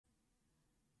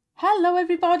Hello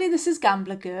everybody, this is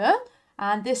Gambler Girl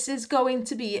and this is going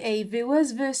to be a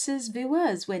viewers versus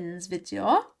viewers wins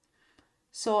video.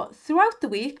 So throughout the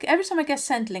week, every time I get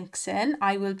sent links in,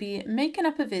 I will be making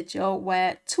up a video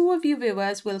where two of you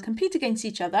viewers will compete against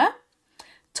each other,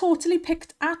 totally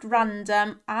picked at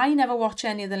random. I never watch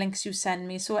any of the links you send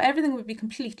me, so everything will be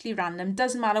completely random.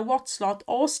 Doesn't matter what slot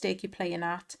or stake you're playing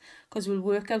at, because we'll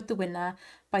work out the winner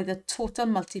by the total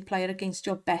multiplier against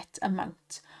your bet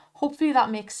amount. Hopefully that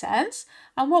makes sense.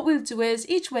 And what we'll do is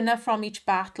each winner from each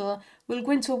battle will go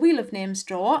into a Wheel of Names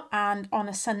draw, and on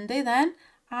a Sunday then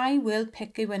I will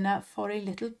pick a winner for a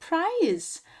little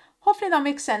prize. Hopefully that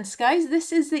makes sense, guys.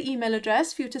 This is the email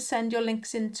address for you to send your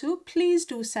links into. Please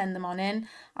do send them on in,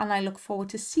 and I look forward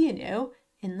to seeing you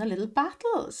in the little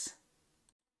battles.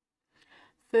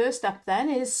 First up then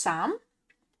is Sam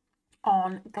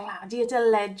on Gladiator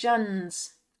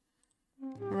Legends.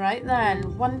 Right then,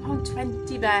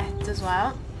 £1.20 bet as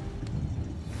well.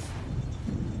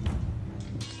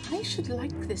 I should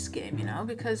like this game, you know,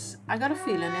 because I got a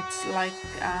feeling it's like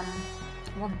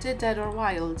Wanted, Dead or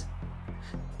Wild.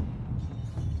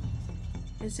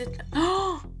 Is it?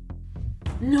 Oh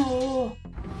no!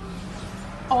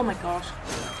 Oh my gosh!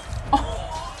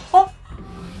 Oh,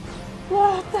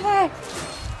 what the heck?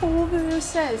 4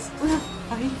 verses.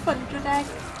 500 egg.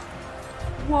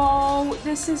 Whoa!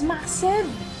 This is massive.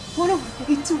 What a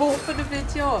way to open a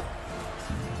video.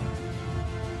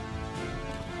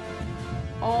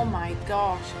 Oh my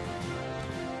gosh.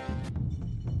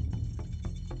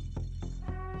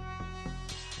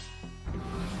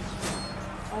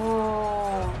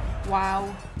 Oh,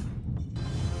 wow.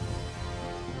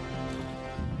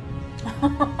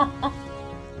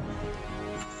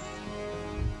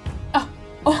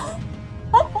 Oh,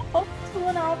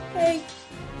 2.5k.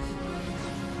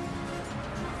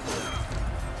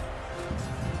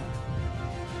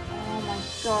 Oh my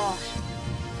gosh.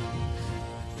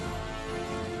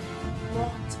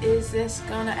 What is this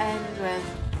gonna end with?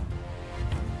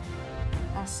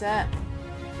 That's it.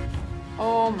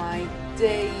 Oh my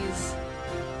days.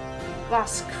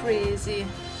 That's crazy.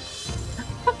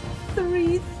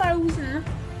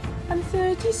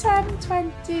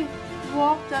 3,037.20.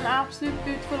 What an absolute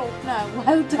beautiful opener.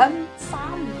 Well done,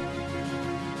 Sam.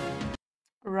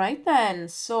 Right then,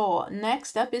 so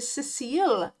next up is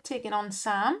Cecile taking on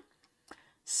Sam.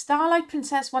 Starlight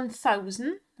Princess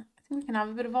 1000. I think we can have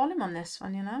a bit of volume on this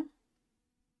one, you know.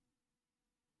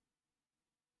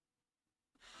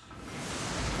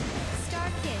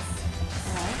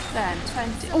 Right then,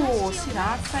 20. Oh, see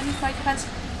that? 25 pence.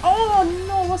 Oh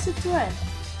no, what's it doing?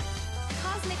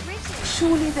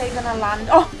 Surely they're gonna land.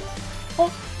 Oh,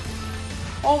 oh,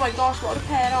 oh my gosh, what a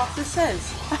pair off this is.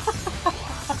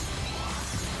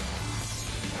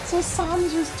 So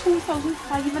Sam's was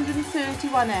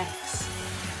 2,531x.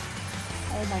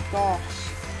 Oh my gosh.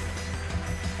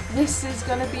 This is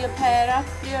gonna be a pair up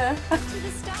here.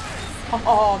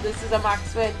 Oh, this is a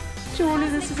max win. Surely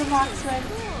this is a max win.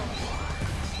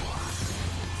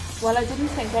 Well, I didn't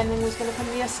think anything was going to come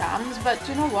near Sam's, but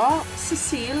do you know what?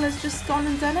 Cecile has just gone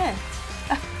and done it.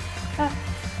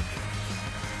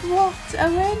 What a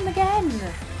win again.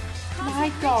 My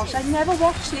gosh, I never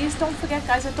watch these. Don't forget,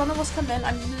 guys, I don't know what's coming.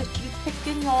 I'm literally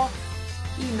picking your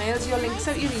emails, your links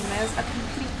out your emails, a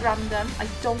complete random. I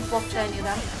don't watch any of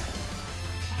them.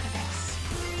 Look at this.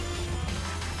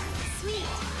 Sweet.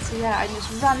 So yeah, I'm just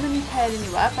randomly pairing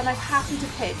you up, and I've happened to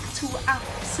pick two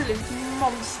absolute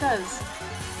monsters.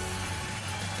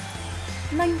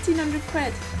 1,900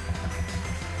 quid.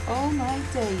 Oh my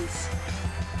days.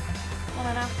 What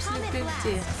an absolute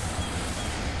beauty.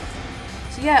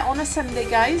 So yeah, on a Sunday,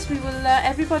 guys, we will,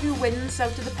 everybody who wins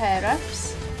out of the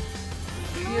pair-ups,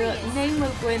 your name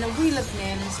will go in a Wheel of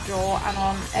Names draw, and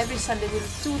on every Sunday we'll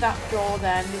do that draw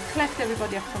then. We'll collect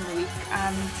everybody up from the week,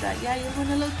 and yeah, you'll win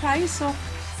a little prize, so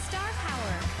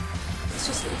it's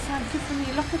just a little thank you for me.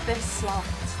 Look at this slot.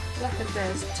 Look at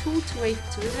this.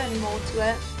 2282. Is there any more to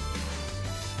it?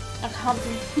 I can't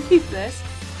believe this.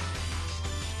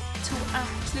 Two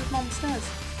absolute monsters.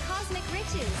 Cosmic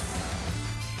riches.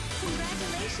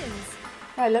 Congratulations.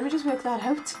 Right, let me just work that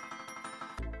out.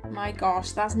 My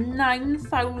gosh, that's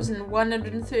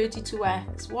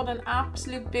 9,132x. What an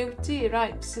absolute beauty.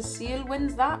 Right, Cecile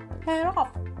wins that pair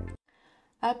off.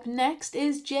 Up next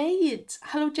is Jade.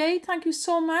 Hello Jade, thank you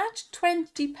so much.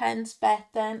 20 pence bet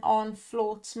then on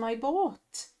Floats My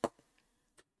Boat.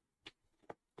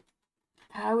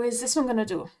 How is this one going to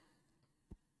do?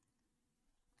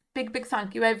 Big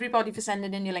thank you everybody for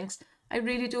sending in your links. I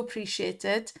really do appreciate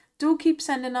it. Do keep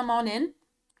sending them on in.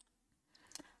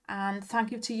 And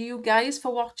thank you to you guys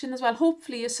for watching as well.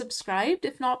 Hopefully you're subscribed.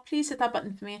 If not, please hit that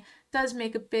button for me. It does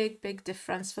make a big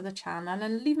difference for the channel.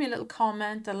 And leave me a little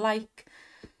comment, a like,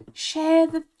 share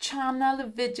the channel, the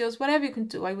videos, whatever you can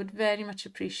do. I would very much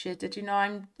appreciate it. You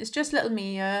know, it's just little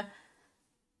me here,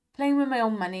 playing with my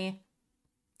own money.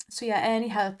 So yeah, any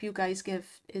help you guys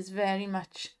give is very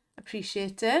much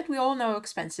appreciated. We all know how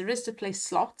expensive it is to play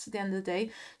slots at the end of the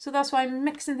day. So that's why I'm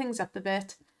mixing things up a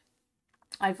bit.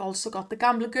 I've also got the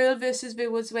Gambler Girl versus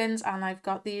Viewers Wins, and I've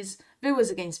got these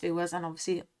Viewers against Viewers, and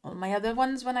obviously all my other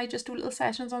ones when I just do little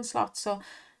sessions on slots. So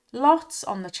lots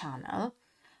on the channel.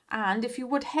 And if you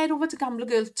would head over to Gambler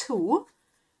Girl 2,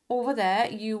 over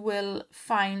there you will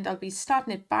find I'll be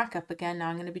starting it back up again now.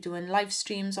 I'm going to be doing live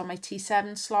streams on my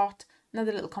T7 slot.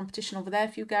 Another little competition over there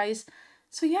for you guys.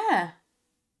 So yeah,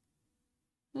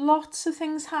 lots of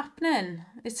things happening.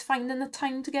 It's finding the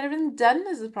time to get everything done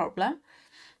is the problem.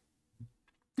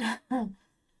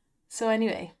 So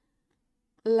anyway,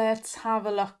 let's have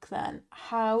a look then.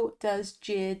 How does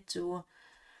Jade do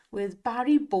with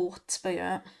Barry Boat by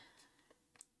her?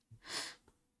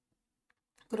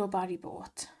 Good old Barry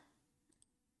Boat.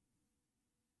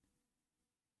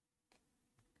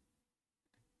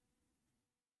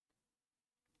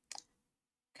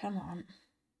 Come on.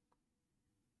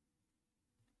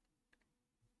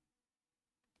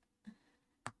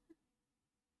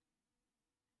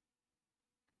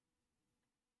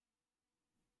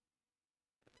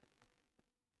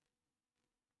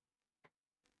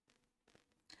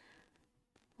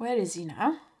 Where is he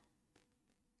now?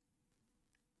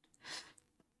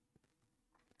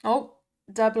 Oh,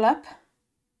 double up.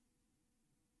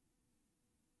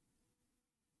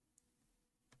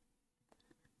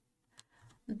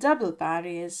 Double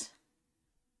barriers.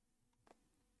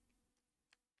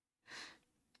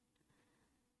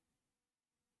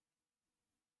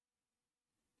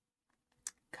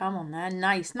 Come on then,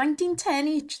 nice. 1910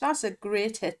 each. That's a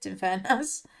great hit in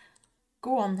fairness.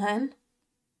 Go on then.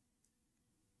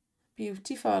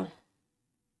 Beautiful.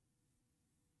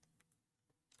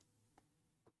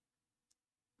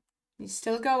 He's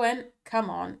still going. Come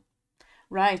on.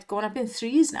 Right, going up in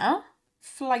threes now.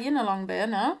 Flying along there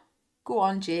now. Go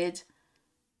on, Jade.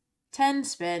 10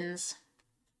 spins.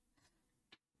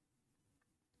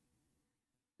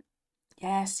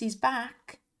 Yes, he's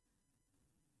back.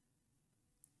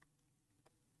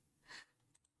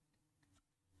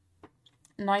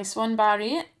 Nice one,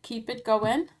 Barry. Keep it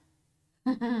going.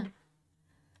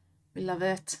 We love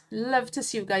it. Love to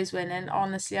see you guys winning.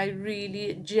 Honestly, I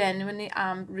really, genuinely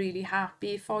am really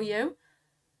happy for you.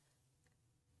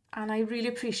 And I really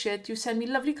appreciate you send me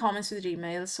lovely comments with your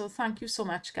emails. So thank you so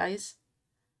much, guys.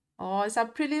 Oh, is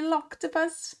that pretty little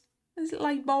octopus? His little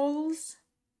eyeballs.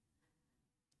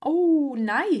 Oh,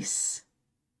 nice.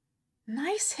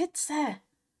 Nice hits there.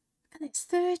 And it's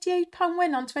 £38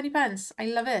 win on 20 pence. I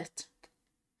love it.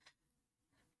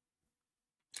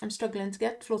 I'm struggling to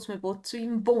get Floats My Boat to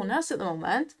even bonus at the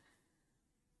moment.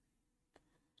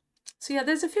 So yeah,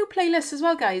 there's a few playlists as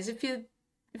well, guys. If you've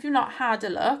not had a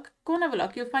look, go and have a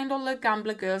look. You'll find all the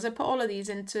Gambler Girls. I put all of these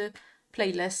into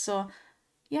playlists. So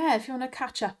yeah, if you want to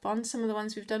catch up on some of the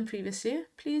ones we've done previously,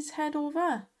 please head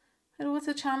over. Head over to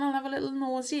the channel and have a little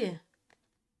nosy.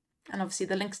 And obviously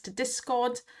the links to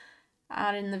Discord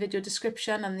are in the video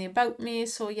description and the About Me.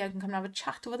 So yeah, you can come and have a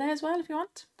chat over there as well if you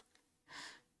want.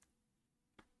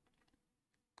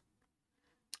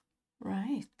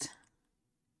 Right.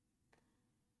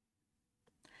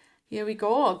 Here we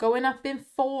go, going up in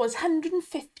fours,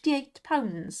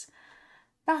 £158.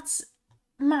 That's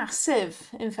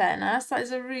massive, in fairness. That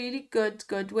is a really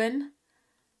good win.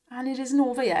 And it isn't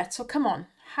over yet, so come on.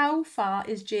 How far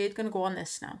is Jade going to go on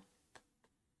this now?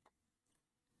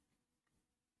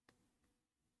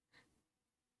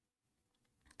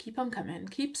 Keep on coming,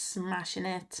 keep smashing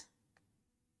it.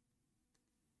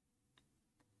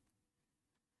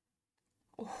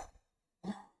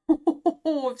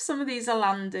 Oh, if some of these are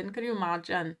landing, can you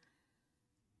imagine?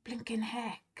 Blinking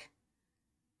heck.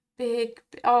 Big,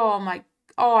 oh my,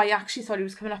 oh, I actually thought he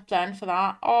was coming up then for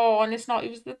that. Oh, and it's not,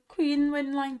 it was the Queen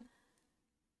win line.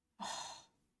 Oh.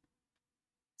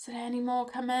 Is there any more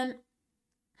coming?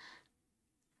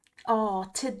 Oh,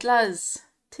 Tiddlers.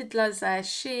 Tiddlers there,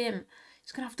 shame.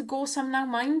 He's going to have to go some now,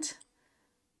 mind.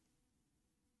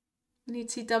 We need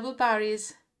to see double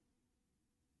Barrys.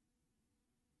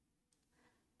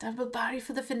 Double Barry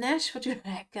for the finish, what do you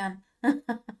reckon?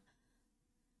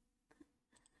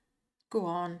 Go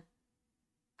on.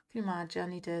 Can you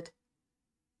imagine he did?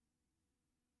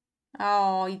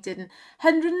 Oh, he didn't.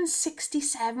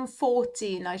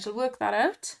 167.14. I shall work that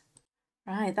out.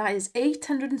 Right, that is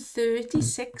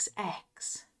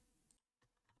 836x.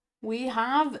 We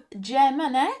have Gemma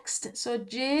next. So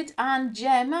Jade and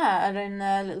Gemma are in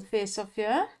a little face-off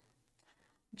here.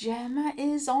 Gemma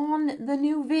is on the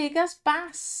new Vegas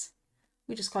Bass.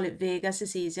 We just call it Vegas,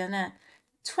 it's easier, isn't it?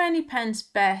 20 pence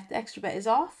bet, extra bet is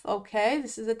off. Okay,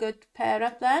 this is a good pair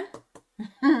up then.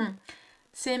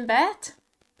 Same bet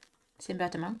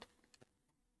amount.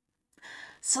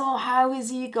 So how is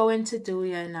he going to do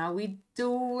here now? We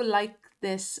do like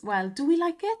this. Well, do we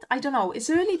like it? I don't know. It's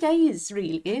early days,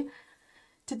 really,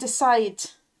 to decide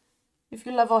if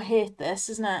you love or hate this,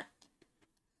 isn't it?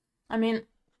 I mean,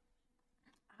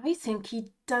 I think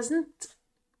he doesn't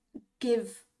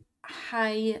give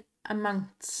high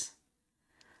amounts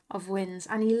of wins,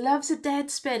 and he loves a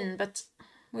dead spin, but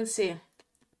we'll see.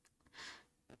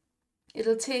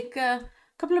 It'll take a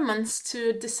couple of months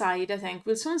to decide, I think.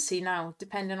 We'll soon see now,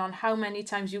 depending on how many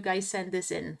times you guys send this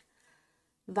in.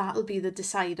 That'll be the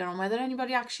decider on whether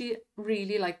anybody actually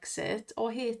really likes it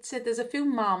or hates it. There's a few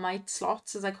Marmite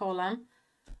slots, as I call them.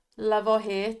 Love or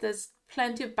hate. There's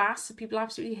plenty of Bass that people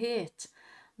absolutely hate.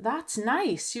 That's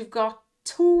nice. You've got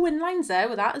 2 win lines there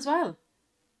with that as well.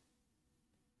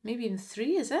 Maybe even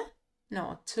 3, is it?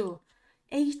 No, 2.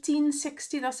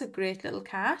 1860, that's a great little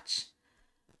catch.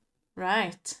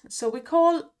 Right, so we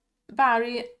call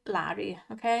Barry Larry,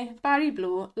 okay? Barry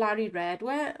blue, Larry red.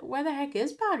 Where the heck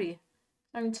is Barry?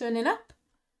 I'm turning up.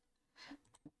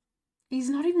 He's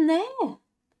not even there.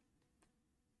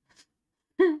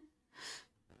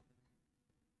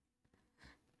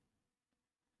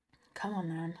 Come on,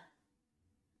 then.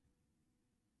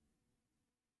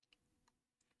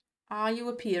 Are you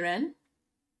appearing?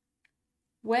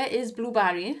 Where is Blue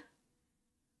Barry?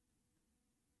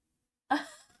 Where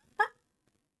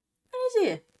is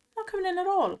he? Not coming in at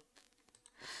all.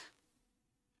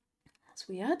 That's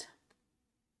weird.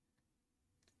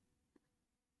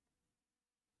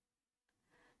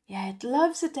 Yeah, it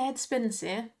loves a dead spin,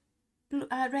 see?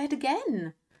 Red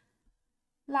again.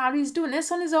 Larry's doing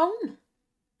this on his own.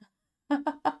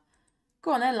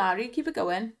 Go on then, Larry. Keep it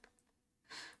going.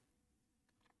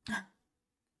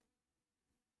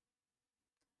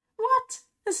 What?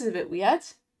 This is a bit weird. A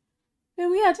bit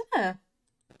weird, isn't it?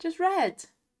 Just red.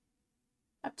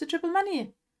 Up to triple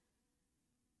money.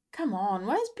 Come on,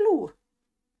 where's blue?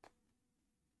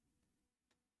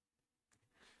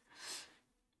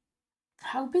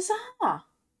 How bizarre.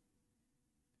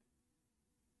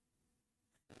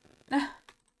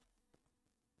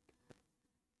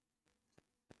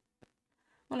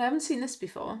 Well, I haven't seen this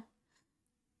before.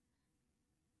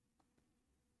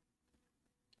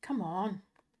 Come on.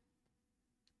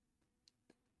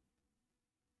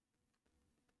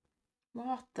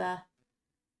 What the?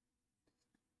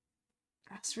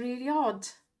 That's really odd.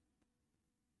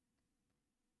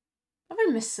 Have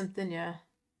I missed something here?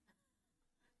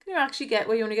 Can you actually get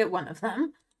where you only get one of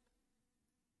them?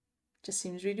 Just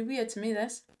seems really weird to me,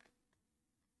 this.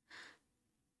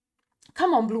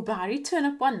 Come on, Blue Barry, turn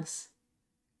up once.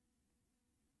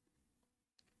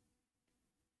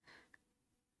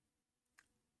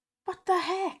 What the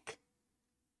heck?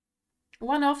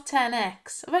 1 off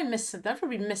 10x. Have I missed something? I've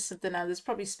probably missed something now. There's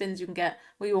probably spins you can get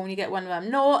where you only get one of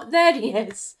them. No, there he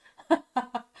is.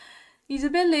 He's a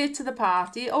bit late to the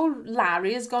party. Oh,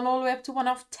 Larry has gone all the way up to 1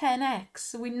 off 10x.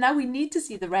 So now we need to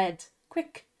see the red.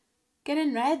 Quick, get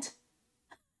in red.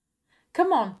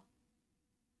 Come on.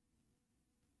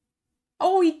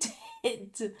 Oh, he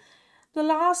did. The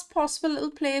last possible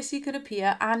little place he could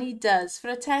appear, and he does for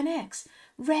a 10x.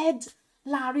 Red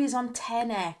Larry's on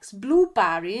 10x. Blue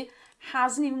Barry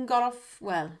hasn't even got off,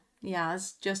 well, he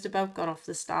has just about got off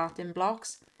the starting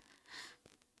blocks.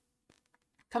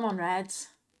 Come on, Reds.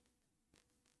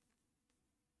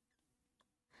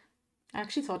 I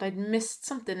actually thought I'd missed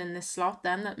something in this slot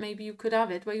then, that maybe you could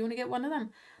have it where you only get one of them.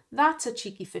 That's a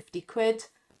cheeky 50 quid.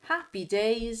 Happy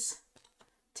days.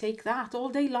 Take that all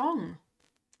day long.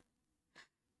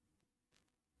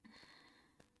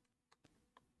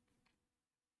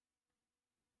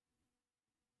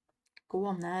 Go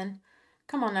on then.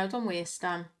 Come on now, don't waste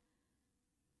them.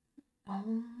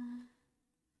 Oh.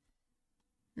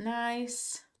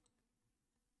 Nice.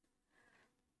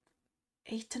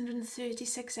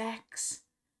 836x.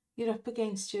 You're up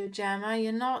against your Gemma.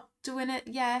 You're not doing it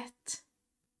yet.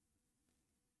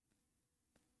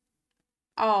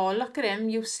 Oh, look at him.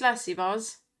 Useless he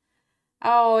was.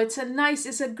 Oh, it's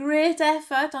a great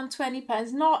effort on 20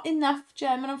 pence. Not enough,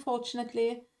 Gemma,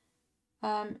 unfortunately,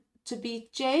 to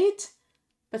beat Jade.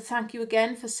 But thank you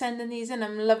again for sending these in.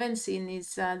 I'm loving seeing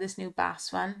these this new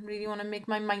Bass one. Really want to make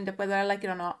my mind up whether I like it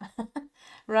or not.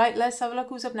 Right, let's have a look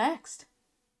who's up next.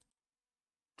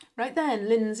 Right then,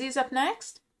 Lindsay's up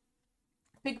next.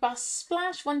 Big Bass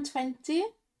Splash, 120.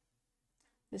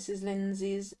 This is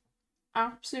Lindsay's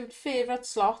absolute favourite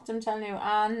slot, I'm telling you,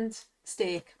 and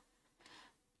stake.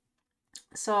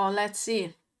 So let's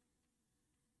see.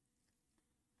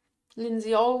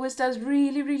 Lindsay always does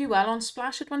really, really well on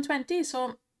splash at 120,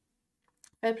 so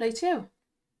fair play to you.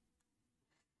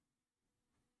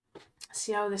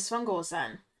 See how this one goes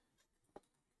then.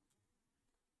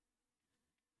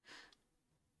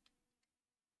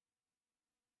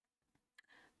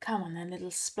 Come on then,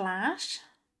 little splash.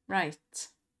 Right.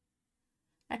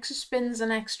 Extra spins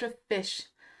and extra fish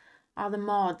are the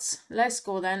mods. Let's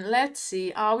go then. Let's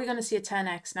see. Are we going to see a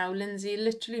 10x now? Lindsay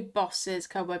literally bosses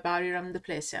Cowboy Barry around the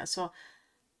place here. So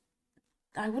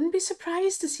I wouldn't be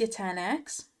surprised to see a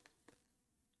 10x.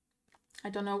 I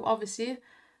don't know, obviously.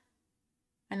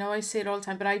 I know I say it all the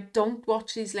time, but I don't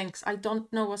watch these links. I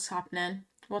don't know what's happening,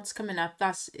 what's coming up.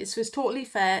 So it's totally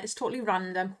fair. It's totally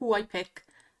random who I pick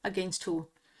against who.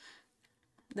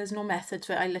 There's no method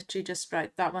to it. I literally just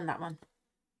write that one.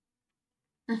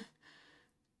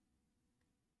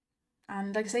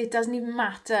 And like I say, it doesn't even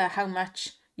matter how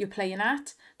much you're playing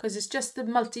at, because it's just the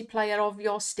multiplier of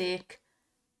your stake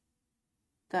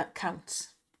that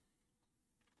counts.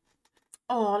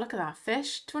 Oh, look at that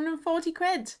fish. 240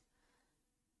 quid.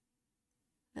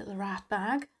 Little rat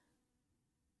bag.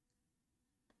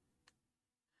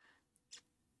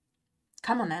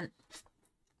 Come on then.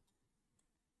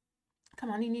 Come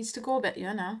on, he needs to go a bit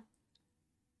here now.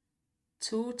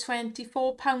 2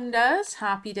 £24.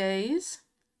 Happy days.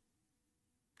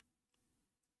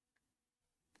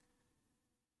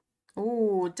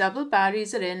 Oh, double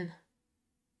Barrys are in.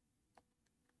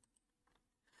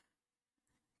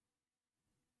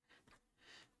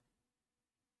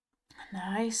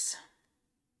 Nice.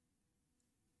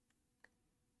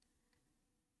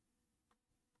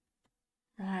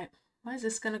 Right, where's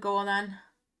this going to go then?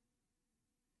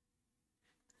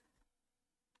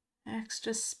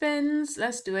 Extra spins.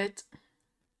 Let's do it.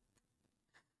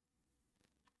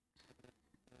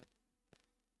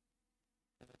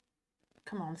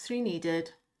 Come on, 3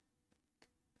 needed.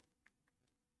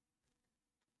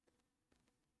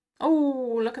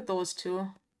 Oh, look at those two.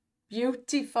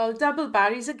 Beautiful. Double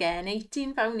Barrys again.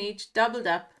 £18 each, doubled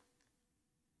up.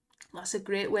 That's a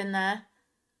great win there.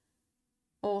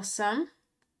 Awesome.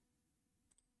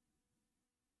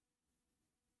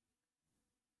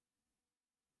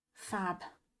 Fab.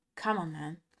 Come on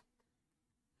then.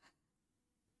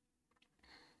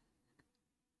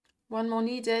 One more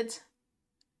needed.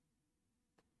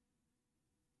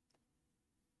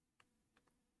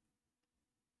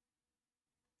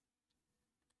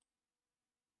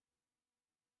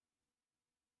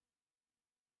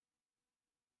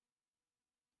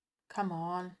 Come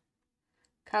on.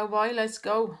 Cowboy, let's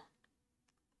go.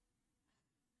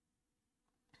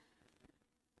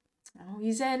 Oh,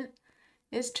 he's in.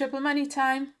 It's triple money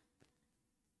time.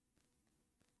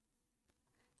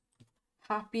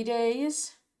 Happy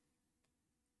days.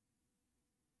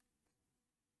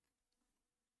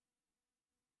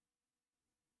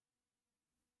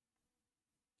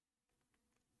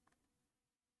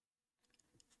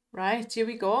 Right, here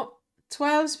we go.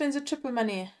 12 spins of triple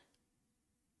money.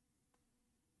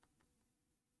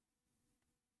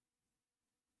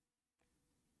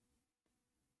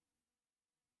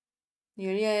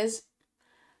 Here he is.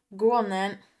 Go on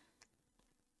then.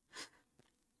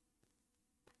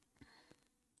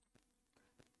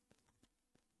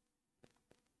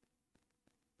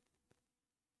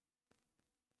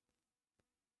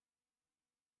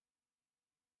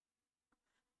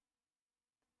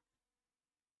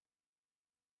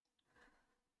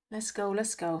 Let's go,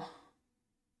 let's go.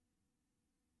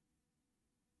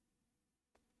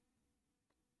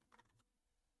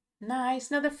 Nice,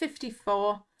 another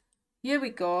 54. Here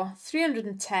we go,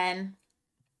 310.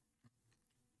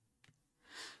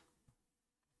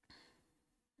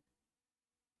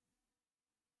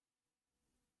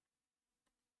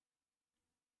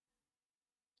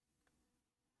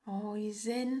 Oh, he's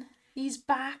in. He's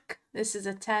back. This is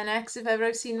a 10x if ever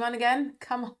I've seen one again.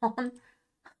 Come on.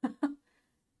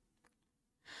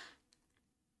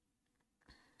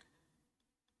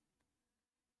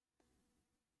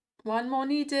 One more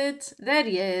needed. There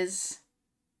he is.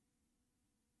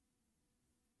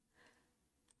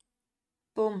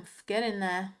 Boom, get in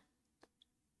there.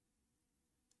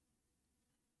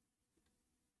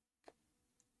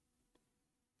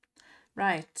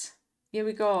 Right, here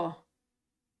we go.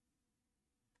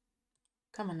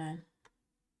 Come on then.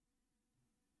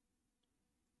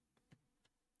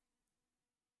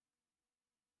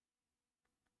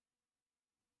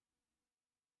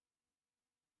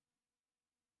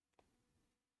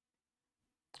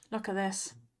 Look at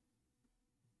this.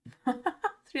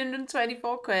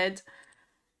 324 quid.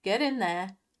 Get in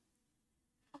there.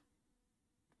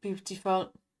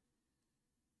 Beautiful.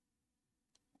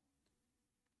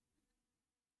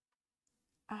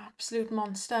 Absolute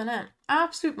monster, innit?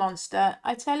 Absolute monster.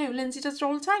 I tell you, Lindsay does it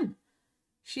all the time.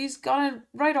 She's got a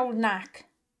right old knack.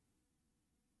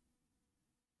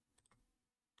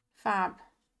 Fab.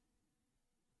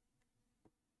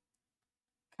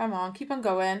 Come on, keep on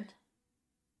going.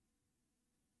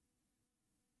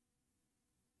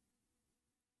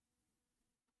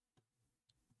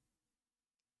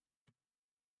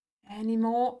 Any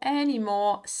more? Any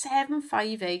more?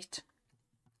 758.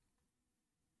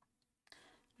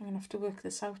 I'm going to have to work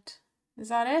this out. Is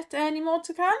that it? Any more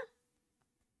to come?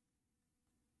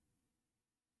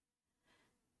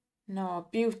 No,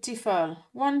 beautiful.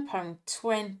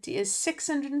 £1.20 is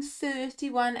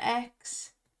 631x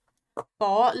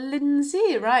for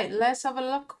Lindsay. Right, let's have a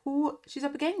look who she's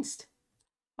up against.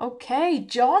 Okay,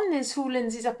 John is who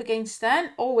Lindsay's up against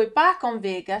then. Oh, we're back on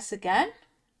Vegas again.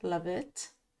 Love it.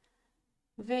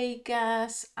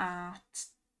 Vegas at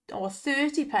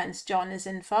 30 pence John is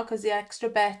in for because the extra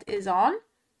bet is on.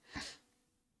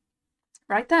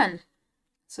 Right then.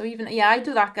 So even, yeah, I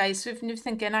do that, guys. So if you're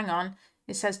thinking, hang on,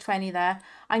 it says 20 there.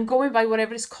 I'm going by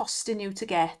whatever it's costing you to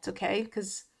get, okay?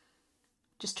 Because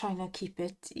just trying to keep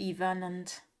it even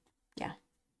and yeah.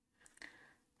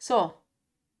 So,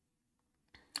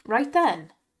 right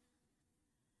then.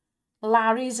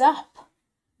 Larry's up.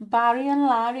 Barry and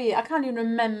Larry. I can't even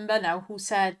remember now who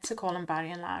said to call them Barry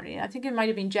and Larry. I think it might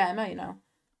have been Gemma, you know.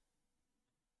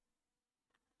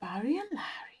 Barry and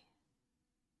Larry.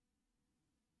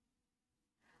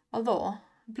 Although,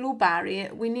 blue Barry,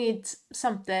 we need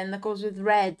something that goes with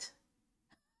red.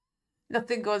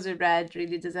 Nothing goes with red,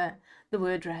 really, does it? The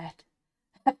word red.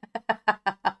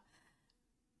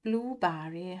 Blue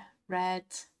Barry, red.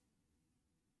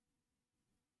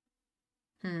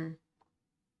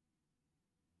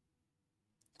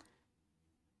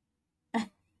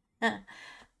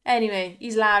 Anyway,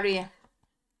 he's Larry.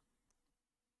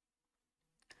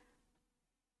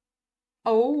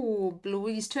 Oh, blue,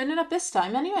 he's turning up this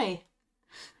time anyway.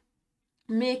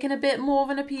 Making a bit more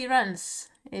of an appearance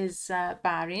is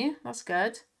Barry. That's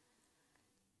good.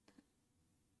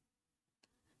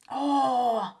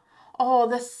 Oh,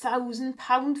 the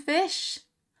 £1,000 fish.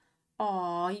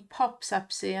 Oh, he pops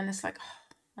up, see, and it's like, oh,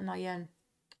 annoying.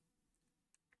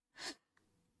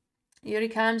 Here he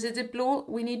comes. Is it blue?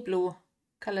 We need blue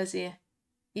colours here.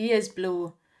 He is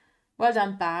blue. Well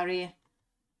done, Barry.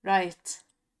 Right.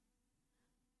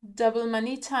 Double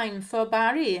money time for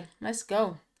Barry. Let's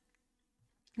go.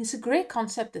 It's a great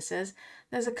concept, this is.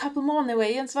 There's a couple more on their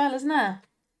way as well, isn't there?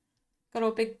 Got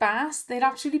our big bass. They're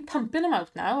actually pumping them out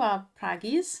now, our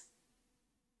praggies.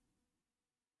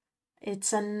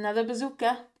 It's another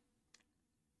bazooka.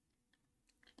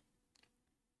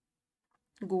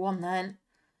 Go on then.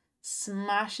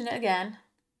 Smashing it again.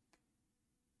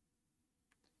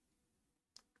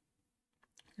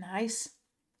 Nice.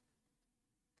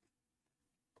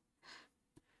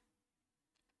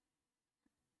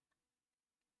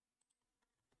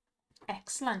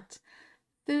 Excellent.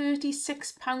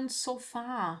 £36 so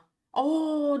far.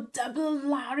 Oh, double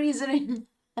Larry's are in.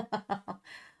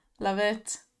 Love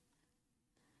it.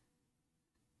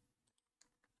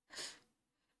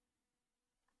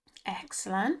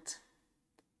 Excellent.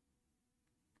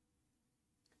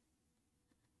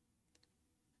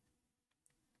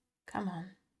 Come on.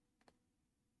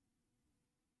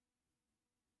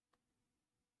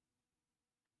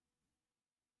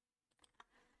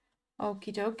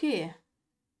 Okie dokie.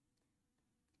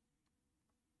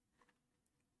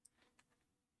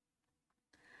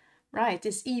 Right,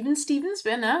 it's even Stevens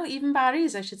win now. Even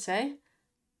Barry's, I should say.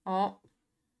 Oh,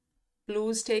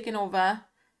 blue's taking over.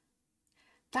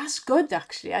 That's good,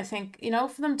 actually. I think, you know,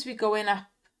 for them to be going up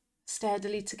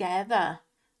steadily together.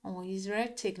 Oh, he's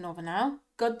right, taking over now.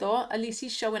 Good, though. At least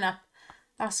he's showing up.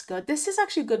 That's good. This is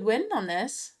actually a good win on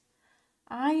this.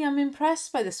 I am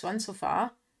impressed by this one so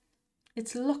far.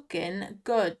 It's looking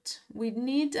good. We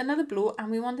need another blue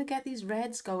and we want to get these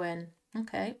reds going.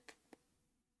 Okay.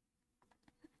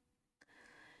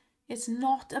 It's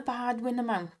not a bad win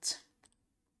amount.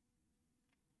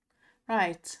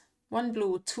 Right. One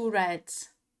blue, two reds.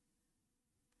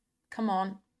 Come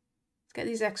on. Let's get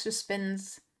these extra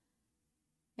spins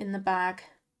in the bag.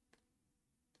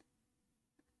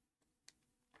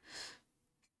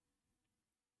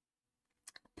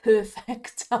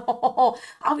 Perfect. Oh,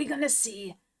 are we going to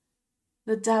see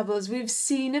the doubles? We've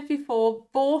seen it before.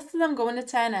 Both of them going to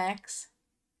 10x.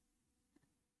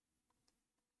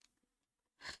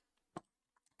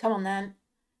 Come on then.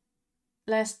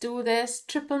 Let's do this.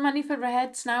 Triple money for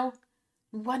reds now.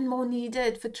 One more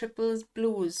needed for triples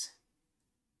blues.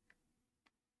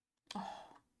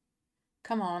 Oh,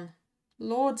 come on.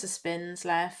 Loads of spins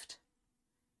left.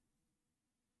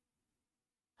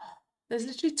 There's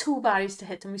literally 2 barriers to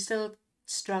hit and we still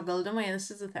struggled, don't we?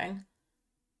 This is the thing.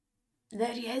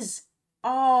 There he is.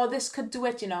 Oh, this could do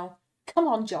it, you know. Come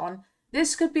on, John.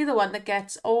 This could be the one that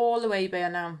gets all the way there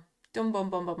now. Dum bum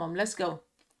bum bum bum. Let's go.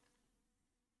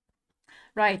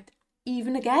 Right,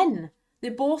 even again.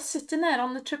 They're both sitting there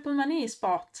on the triple money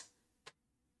spot.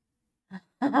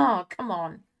 Oh, come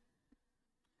on.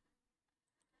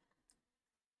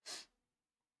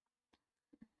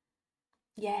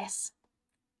 Yes.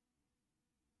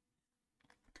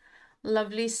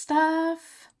 Lovely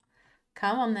stuff.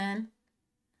 Come on then.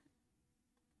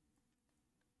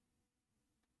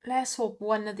 Let's hope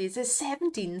one of these. There's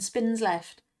 17 spins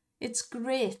left. It's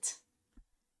great.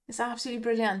 It's absolutely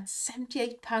brilliant.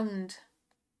 £78.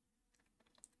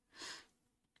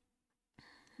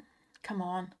 Come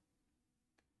on.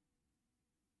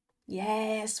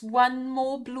 Yes, one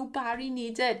more blue barry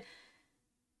needed.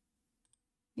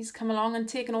 He's come along and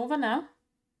taken over now.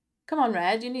 Come on,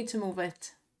 red, you need to move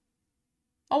it.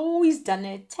 Oh, he's done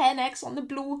it. 10x on the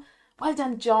blue. Well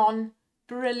done, John.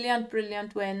 Brilliant,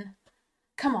 brilliant win.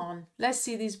 Come on, let's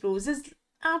see these blues. There's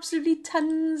absolutely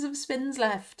tons of spins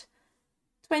left.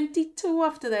 22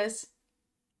 after this.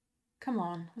 Come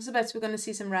on, what's the bet we're going to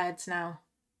see some reds now?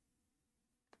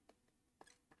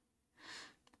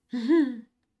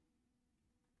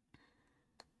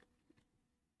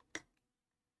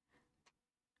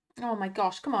 Oh my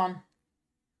gosh, come on.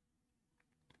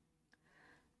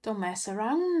 Don't mess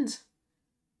around.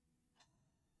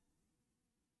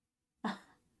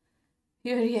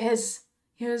 Here he is.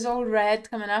 Here's old red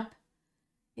coming up.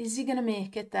 Is he going to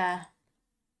make it there?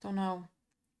 Don't know.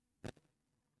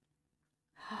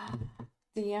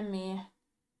 Dear me.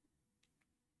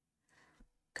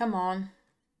 Come on.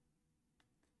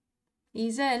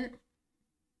 He's in.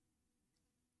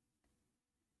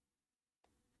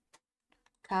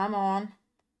 Come on.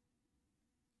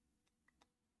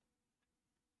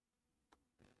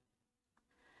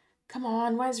 Come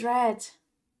on, where's red?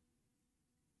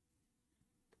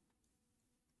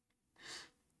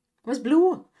 Where's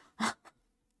blue? Oh.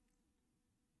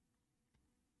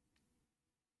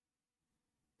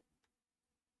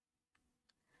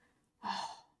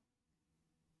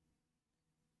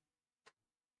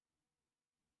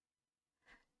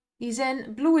 He's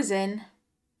in. Blue is in.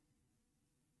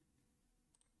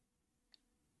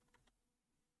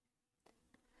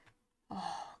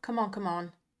 Oh, come on, come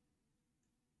on.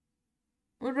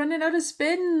 We're running out of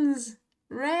spins.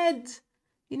 Red,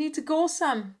 you need to go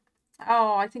some.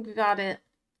 Oh, I think we've got it.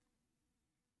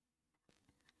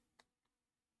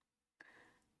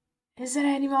 Is there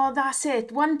any more? That's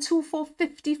it. 1, 2, 4,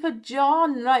 50 for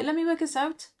John. Right, let me work this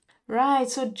out. Right,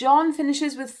 so John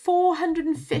finishes with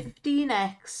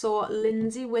 415x. So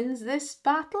Lindsay wins this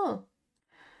battle.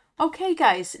 Okay,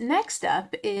 guys, next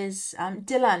up is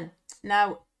Dylan.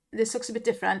 Now, this looks a bit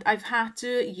different. I've had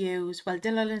to use, well,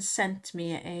 Dylan has sent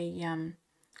me a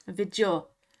video,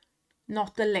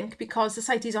 not the link, because the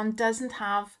site he's on doesn't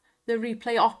have the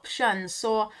replay option.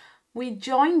 So we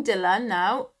join Dylan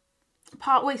now,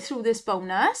 partway through this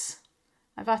bonus.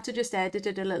 I've had to just edit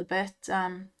it a little bit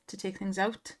to take things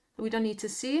out that we don't need to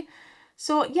see.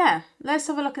 So yeah, let's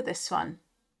have a look at this one.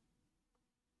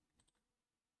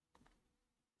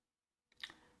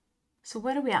 So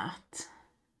where are we at?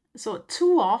 So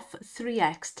 2 off,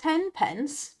 3x, 10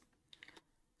 pence.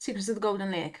 Secrets of the Golden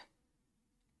Lake.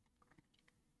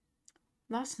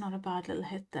 That's not a bad little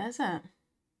hit there, is it?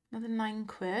 Another 9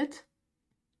 quid.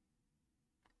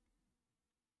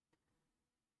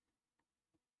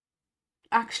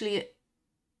 Actually,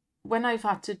 when I've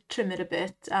had to trim it a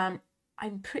bit,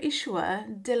 I'm pretty sure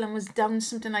Dylan was down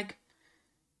something like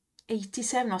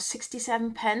 87 or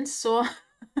 67 pence. So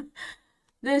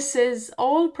this is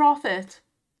all profit,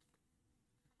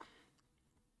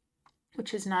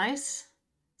 which is nice.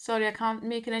 Sorry, I can't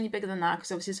make it any bigger than that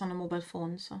because obviously it's on a mobile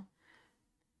phone. So,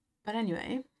 but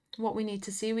anyway, what we need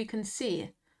to see, we can see.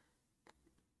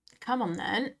 Come on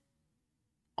then.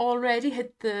 Already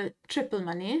hit the triple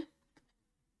money.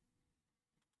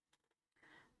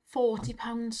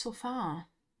 £40 so far.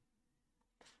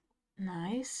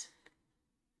 Nice.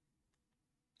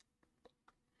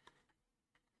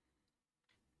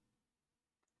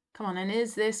 Come on, and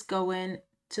is this going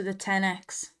to the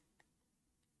 10x?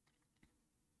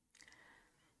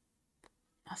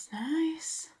 That's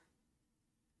nice.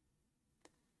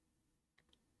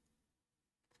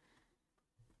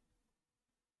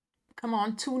 Come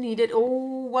on, 2 needed.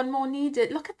 Oh, 1 more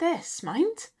needed. Look at this,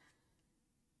 mind.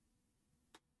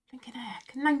 Thinking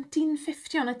heck,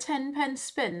 19.50 on a 10p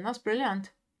spin. That's brilliant.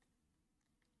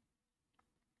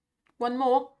 1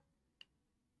 more.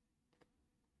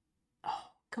 Oh,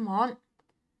 come on.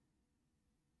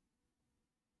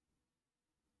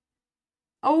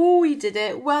 Oh, he did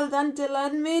it. Well done,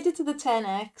 Dylan. Made it to the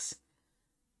 10x.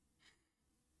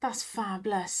 That's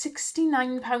fabulous.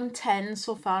 £69.10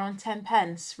 so far on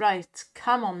 10p. Right,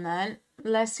 come on then.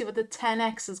 Let's see what the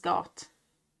 10x has got.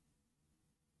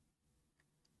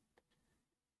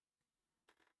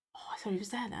 Oh, I thought he was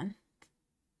there then.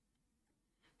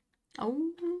 Oh,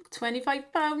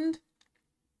 £25.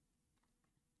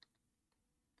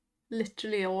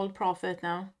 Literally all profit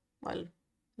now. Well,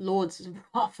 loads of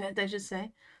profit, I should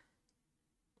say.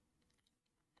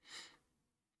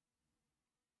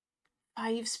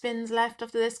 5 spins left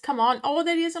after this. Come on. Oh,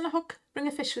 there he is on a hook. Bring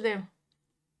a fish with you.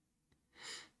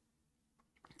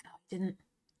 Oh, he didn't.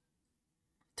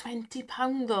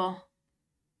 £20 though.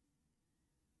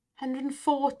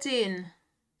 114.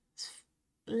 It's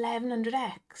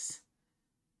 1100x.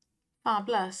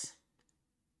 Fabulous.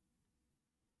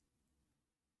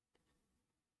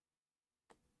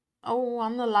 Oh,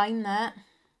 on the line there.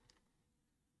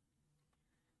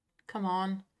 Come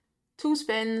on. 2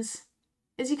 spins.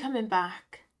 Is he coming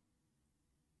back?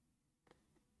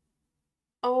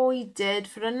 Oh, he did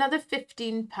for another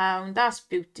 £15. That's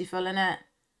beautiful, isn't it?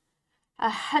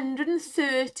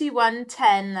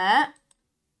 131.10 there.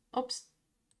 Oops.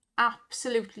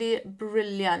 Absolutely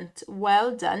brilliant.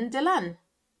 Well done, Dylan.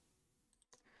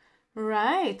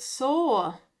 Right,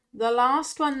 so the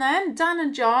last one then, Dan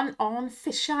and John on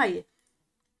fisheye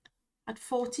at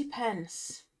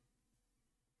 40p.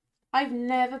 I've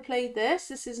never played this.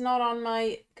 This is not on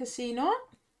my casino.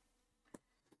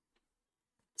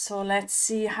 So let's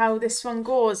see how this one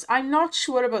goes. I'm not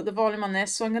sure about the volume on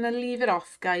this, so I'm going to leave it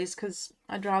off, guys, because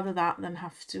I'd rather that than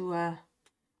have to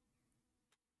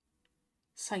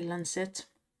silence it,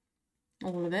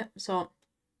 all of it. So,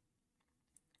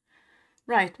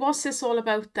 right, what's this all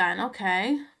about then?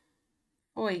 Okay,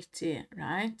 480,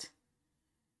 right.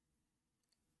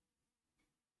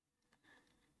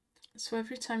 So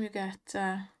every time you get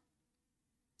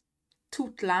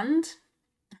Tootland,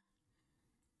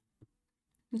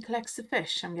 he collects the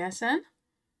fish, I'm guessing.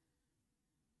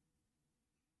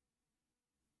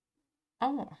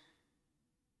 Oh.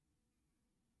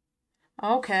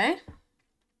 Okay.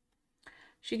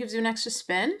 She gives you an extra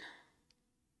spin.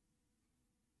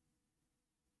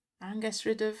 And gets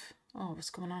rid of... Oh, what's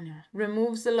going on here?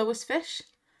 Removes the lowest fish.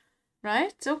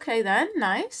 Right, okay then,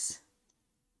 nice.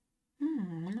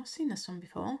 I've not seen this one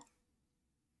before.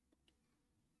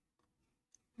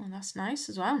 Oh, that's nice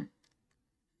as well.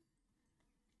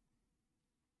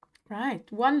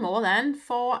 Right, 1 more then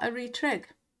for a retrig.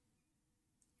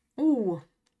 Ooh.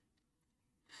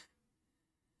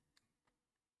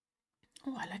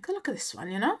 Oh, I like the look of this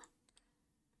one, you know.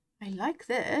 I like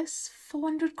this.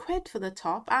 400 quid for the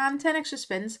top and 10 extra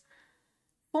spins.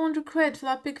 400 quid for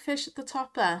that big fish at the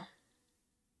top there.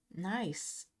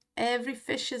 Nice. Every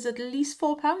fish is at least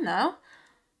 £4 now.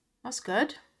 That's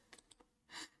good.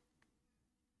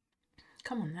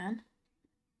 Come on then.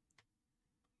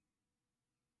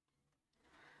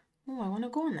 Oh, I want to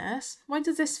go on this. Why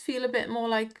does this feel a bit more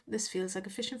like... This feels like a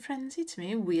fishing frenzy to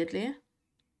me, weirdly.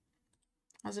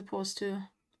 As opposed to...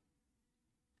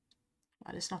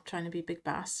 Well, it's not trying to be big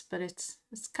bass, but it's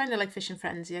kind of like fishing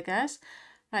frenzy, I guess.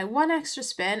 Right, 1 extra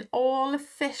spin. All the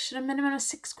fish at a minimum of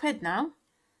 6 quid now.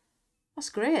 That's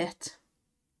great.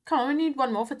 Come on, we need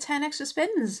 1 more for 10 extra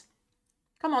spins.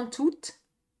 Come on, Toot.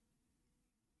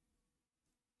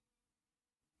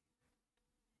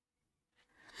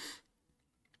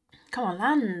 Come on,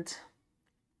 land.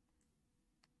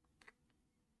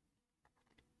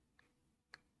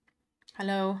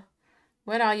 Hello.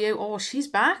 Where are you? Oh, she's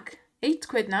back. 8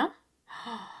 quid now.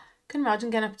 Can imagine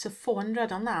getting up to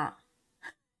 400 on that.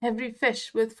 Every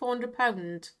fish with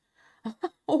 £400.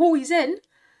 Oh, he's in.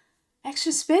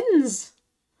 Extra spins.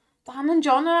 Dan and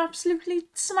John are absolutely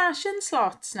smashing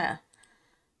slots now.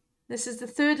 This is the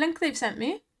 3rd link they've sent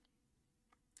me.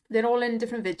 They're all in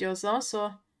different videos though,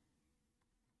 so...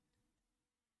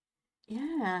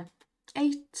 Yeah.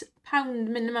 £8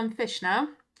 minimum fish now.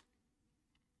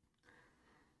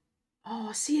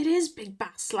 Oh, see, it is big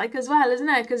bass like as well, isn't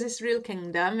it? Because it's Real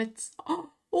Kingdom. It's...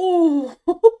 Oh,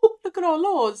 look at all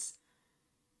those.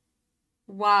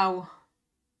 Wow.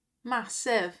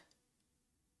 Massive.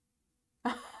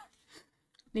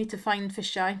 Need to find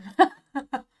fish eye.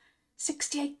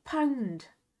 £68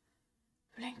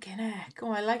 for Blinking heck. Oh,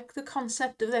 I like the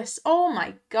concept of this. Oh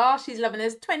my gosh, he's loving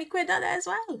his 20 quid out there as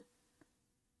well.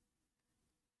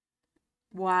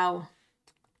 Wow.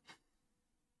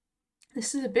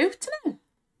 This is a beaut, isn't it?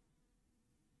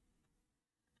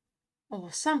 Oh,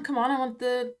 Sam, come on. I want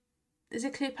the... Is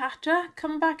it Cleopatra?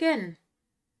 Come back in.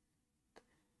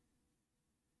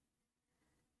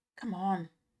 Come on.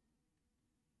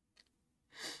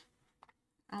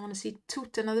 I want to see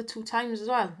toot another 2 times as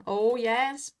well. Oh,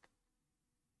 yes.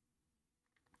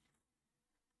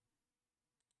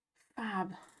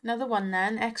 Fab. Another one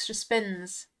then. Extra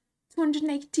spins.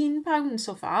 £218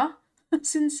 so far.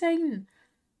 That's insane.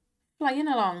 Flying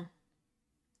along.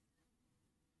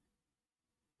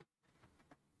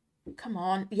 Come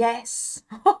on. Yes.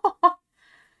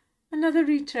 Another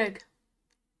retrig.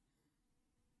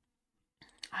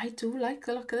 I do like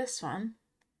the look of this one.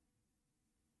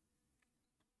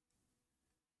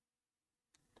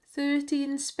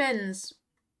 13 spins.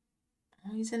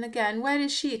 Oh, he's in again. Where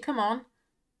is she? Come on.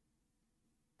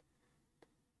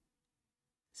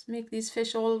 Let's make these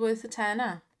fish all worth a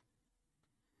tenner.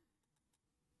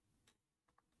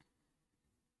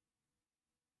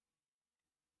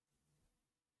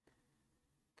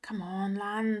 Come on,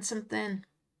 land something.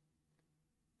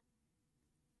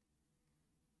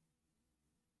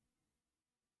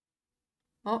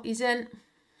 Oh, he's in.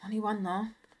 Only one though.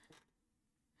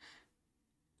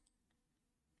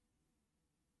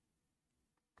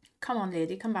 Come on,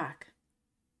 lady, come back.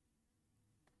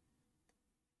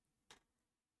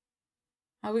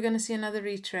 Are we going to see another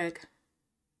retrig?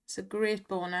 It's a great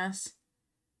bonus.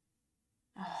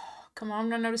 Oh, come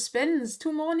on, run out of spins.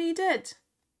 2 more needed.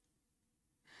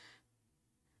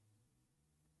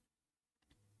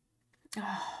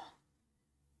 Oh.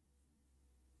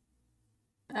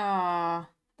 Oh,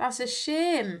 that's a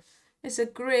shame. It's a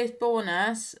great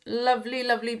bonus. Lovely,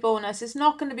 lovely bonus. It's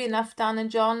not going to be enough, Dan and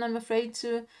John, I'm afraid,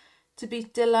 to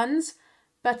beat Dylan's.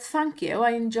 But thank you.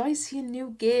 I enjoy seeing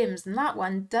new games. And that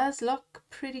one does look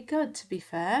pretty good, to be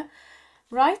fair.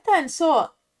 Right then,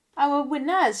 so our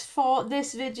winners for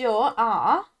this video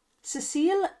are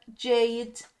Cecile,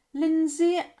 Jade,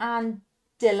 Lindsay and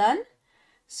Dylan.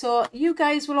 So you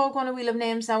guys will all go on a Wheel of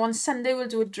Names now. On Sunday we'll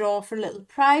do a draw for a little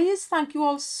prize. Thank you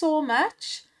all so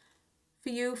much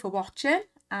for watching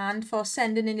and for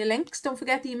sending in your links. Don't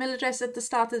forget the email address at the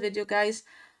start of the video, guys.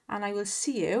 And I will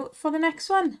see you for the next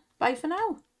one. Bye for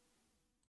now.